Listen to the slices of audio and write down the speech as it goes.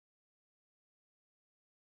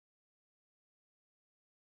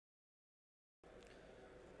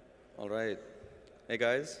All right. Hey,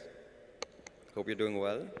 guys. Hope you're doing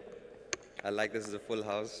well. I like this is a full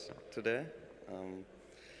house today.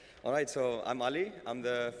 All right, so I'm Ali. I'm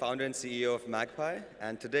the founder and CEO of Magpie.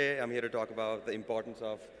 And today I'm here to talk about the importance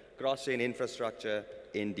of cross-chain infrastructure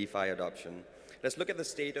in DeFi adoption. Let's look at the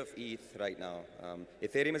state of ETH right now.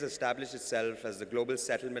 Ethereum has established itself as the global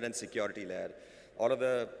settlement and security layer. All of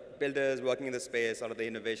the builders working in the space, all of the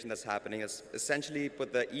innovation that's happening has essentially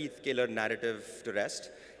put the ETH killer narrative to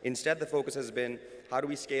rest. Instead, the focus has been, how do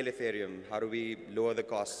we scale Ethereum? How do we lower the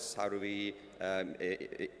costs? How do we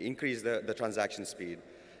increase the transaction speed?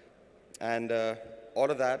 And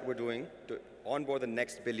all of that we're doing to onboard the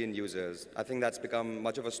next billion users. I think that's become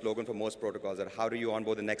much of a slogan for most protocols, that how do you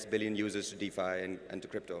onboard the next billion users to DeFi and to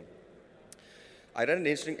crypto? I read an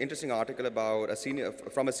interesting article about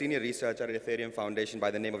from a senior researcher at Ethereum Foundation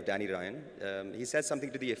by the name of Danny Ryan. He said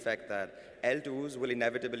something to the effect that L2s will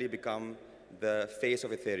inevitably become the face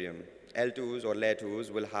of Ethereum. L2s or layer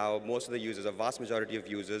 2s will have most of the users, a vast majority of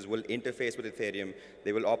users will interface with Ethereum.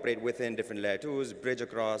 They will operate within different layer 2s, bridge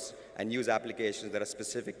across, and use applications that are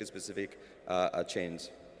specific to specific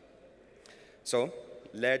chains. So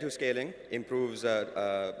layer 2 scaling improves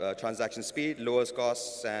transaction speed, lowers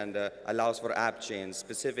costs, and allows for app chains,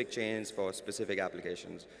 specific chains for specific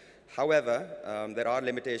applications. However, there are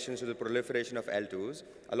limitations to the proliferation of L2s.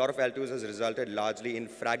 A lot of L2s has resulted largely in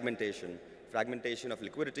fragmentation of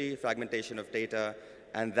liquidity, fragmentation of data,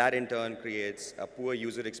 and that in turn creates a poor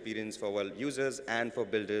user experience for users and for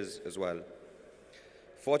builders as well.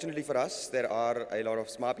 Fortunately for us, there are a lot of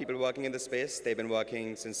smart people working in the space. They've been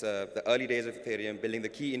working since the early days of Ethereum, building the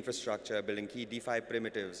key infrastructure, building key DeFi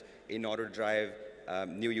primitives in order to drive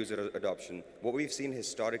new user adoption. What we've seen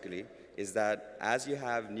historically is that as you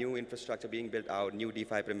have new infrastructure being built out, new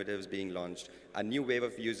DeFi primitives being launched, a new wave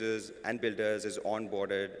of users and builders is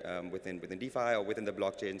onboarded within DeFi or within the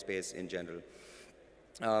blockchain space in general.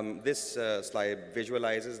 This slide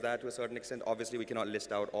visualizes that to a certain extent. Obviously, we cannot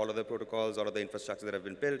list out all of the protocols, all of the infrastructure that have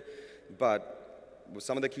been built, but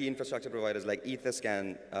some of the key infrastructure providers like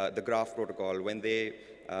Etherscan, the Graph protocol, when they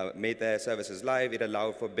made their services live, it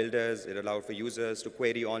allowed for builders, it allowed for users to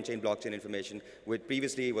query on-chain blockchain information, which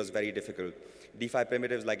previously was very difficult. DeFi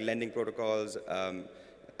primitives like lending protocols,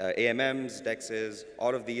 AMMs, DEXs,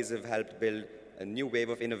 all of these have helped build a new wave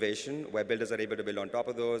of innovation where builders are able to build on top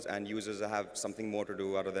of those and users have something more to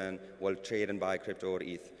do other than, well, trade and buy crypto or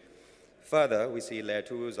ETH. Further, we see layer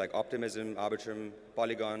 2s like Optimism, Arbitrum,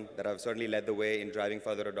 Polygon that have certainly led the way in driving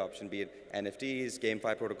further adoption, be it NFTs,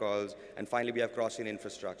 GameFi protocols, and finally we have cross-chain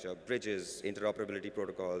infrastructure, bridges, interoperability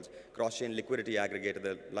protocols, cross-chain liquidity aggregator,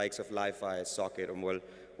 the likes of LiFi, Socket, or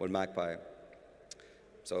well, Magpie.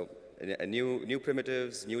 So new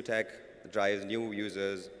primitives, new tech drives new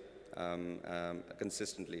users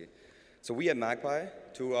consistently. So we at Magpie,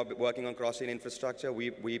 too, are working on cross-chain infrastructure.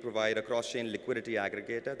 We provide a cross-chain liquidity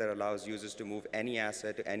aggregator that allows users to move any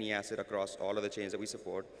asset to any asset across all of the chains that we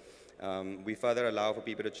support. We further allow for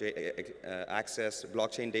people to access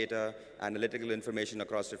blockchain data, analytical information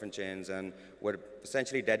across different chains, and we're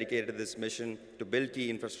essentially dedicated to this mission to build key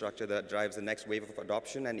infrastructure that drives the next wave of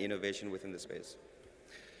adoption and innovation within the space.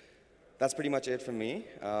 That's pretty much it from me.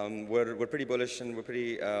 We're pretty bullish and we're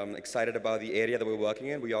pretty excited about the area that we're working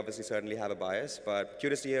in. We obviously certainly have a bias, but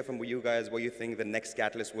curious to hear from you guys what you think the next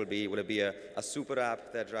catalyst will be. Will it be a super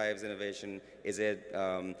app that drives innovation? Is it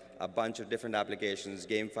a bunch of different applications,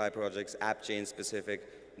 GameFi projects, app chain specific,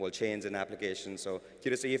 well, chains and applications? So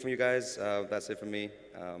curious to hear from you guys. That's it from me.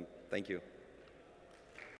 Thank you.